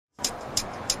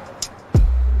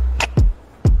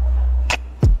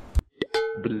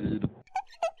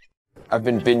I've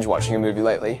been binge watching a movie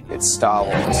lately. It's Star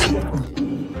Wars.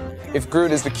 If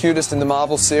Groot is the cutest in the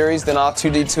Marvel series, then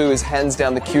R2D2 is hands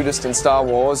down the cutest in Star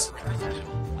Wars.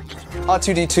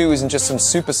 R2D2 isn't just some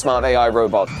super smart AI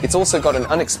robot, it's also got an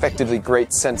unexpectedly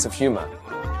great sense of humor.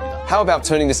 How about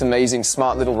turning this amazing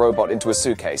smart little robot into a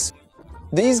suitcase?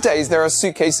 These days there are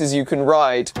suitcases you can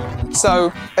ride.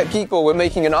 So, at Geekball we're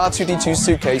making an R2D2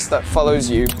 suitcase that follows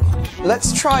you.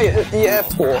 Let's try it at the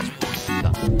airport.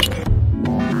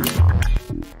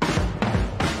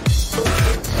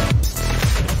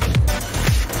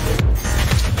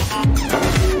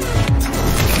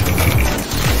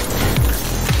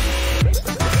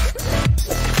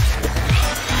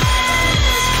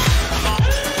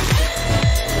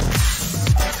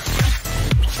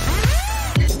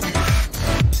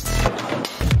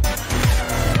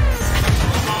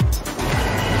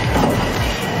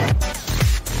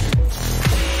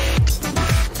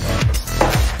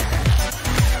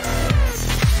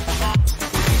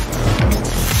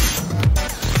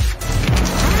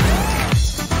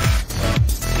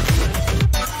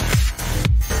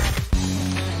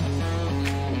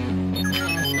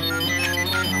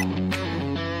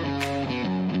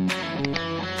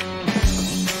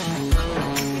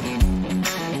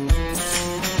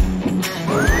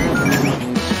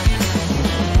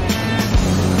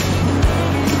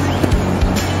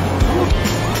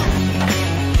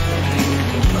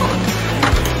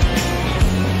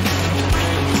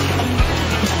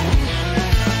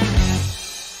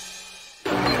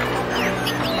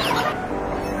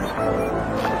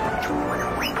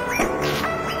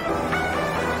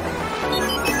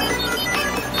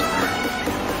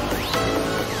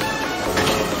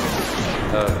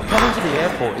 Coming to the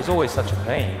airport is always such a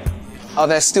pain. Are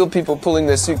there still people pulling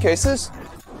their suitcases?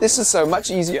 This is so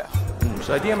much easier.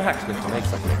 Should I DM Hacksmith to make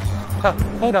something? Huh,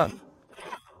 hold on.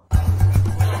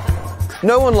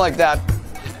 No one like that.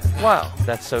 Wow,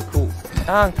 that's so cool.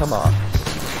 Ah, come on.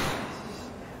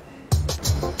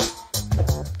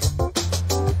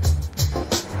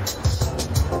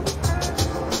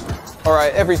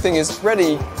 Alright, everything is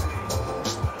ready.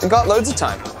 And got loads of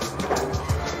time.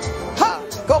 Ha!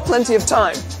 Got plenty of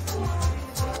time.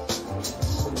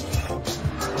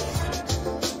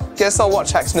 Guess I'll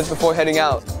watch Hacksmith before heading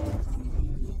out.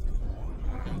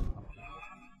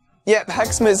 Yep,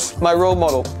 Hacksmith's my role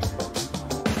model.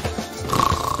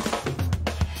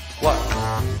 What?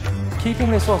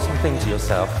 Keeping this awesome thing to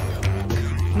yourself?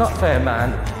 Not fair,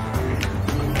 man.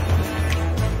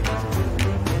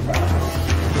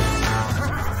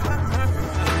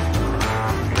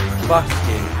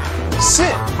 Busting.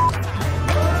 Sit!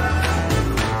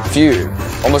 Phew,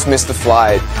 almost missed the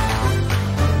flight.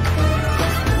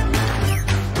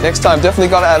 Next time, definitely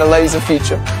gotta add a laser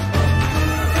feature.